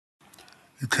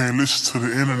You can't listen to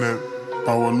the internet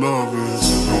about what love is.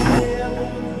 You don't know.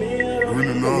 You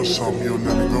really love something, you'll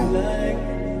let it go.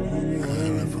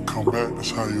 And if it come back, that's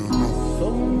how you'll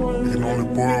know. You can only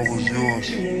borrow what's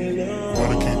yours.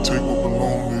 Nobody can't take what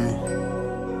belongs to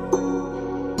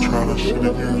you. Try that shit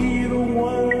again.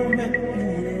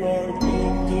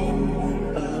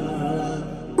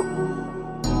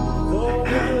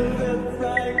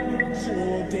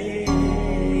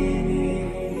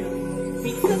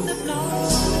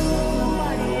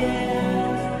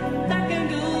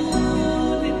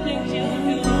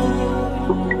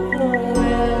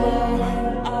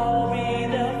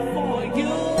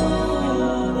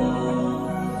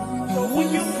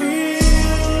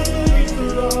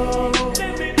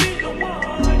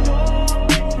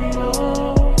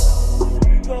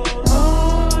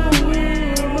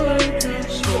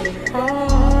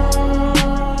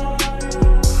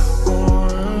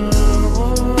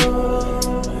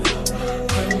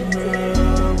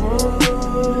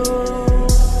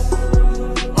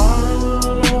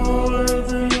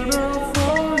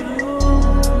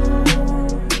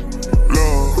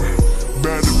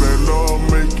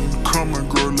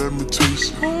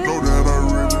 Know that I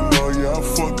really love you, I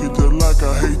fuck it just like I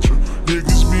hate you.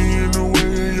 Niggas be in the way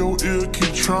in your ear,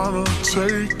 keep tryna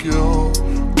take you.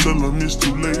 Tell them it's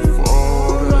too late for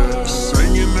all that.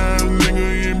 Singing that nigga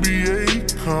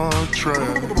NBA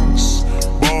contracts.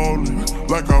 Ballin'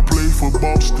 like I played for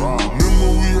Boston. Remember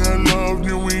we had love,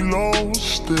 then we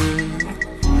lost it.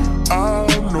 I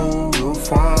know we'll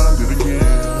find it again.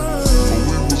 But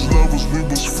we was lovers, we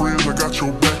was friends. I got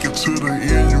your back until the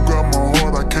end. You got my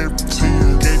heart, I can't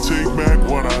pretend. Can't take back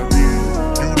what I did.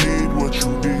 You did what you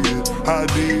did. I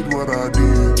did what I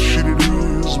did. Shit, it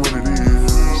is what it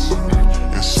is.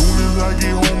 As soon as I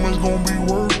get home, it's gonna be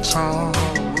work time.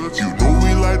 You know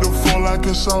we like to fall like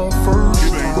it's our first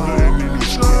time.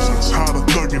 I'm tired of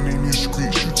thugging in these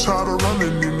streets. You tired of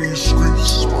running in these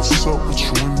streets. What's up with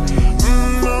you and me?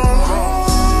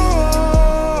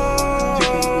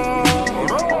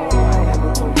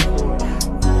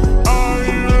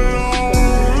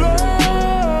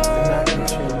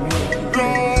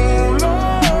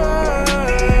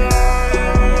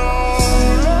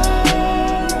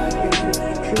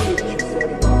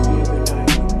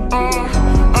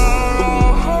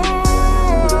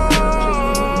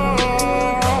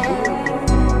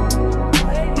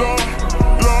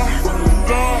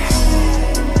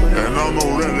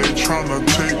 Tryna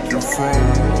take you from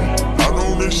me. I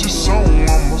know this your song,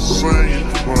 I'ma sing it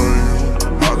for you.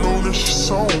 I know this your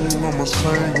song, I'ma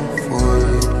sing it for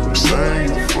you. Sing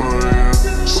it for you,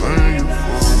 sing it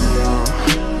for you.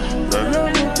 There'll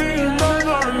never be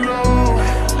another, I know.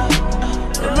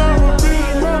 There'll never be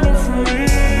another for me.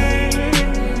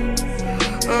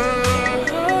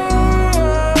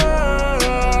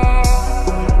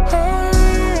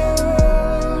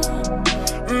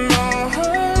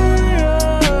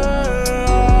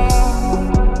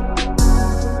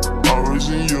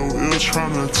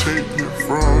 Tryna take it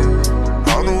from you. I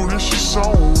know this your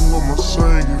song, I'ma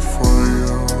sing it for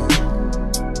you.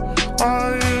 I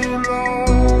ain't lost.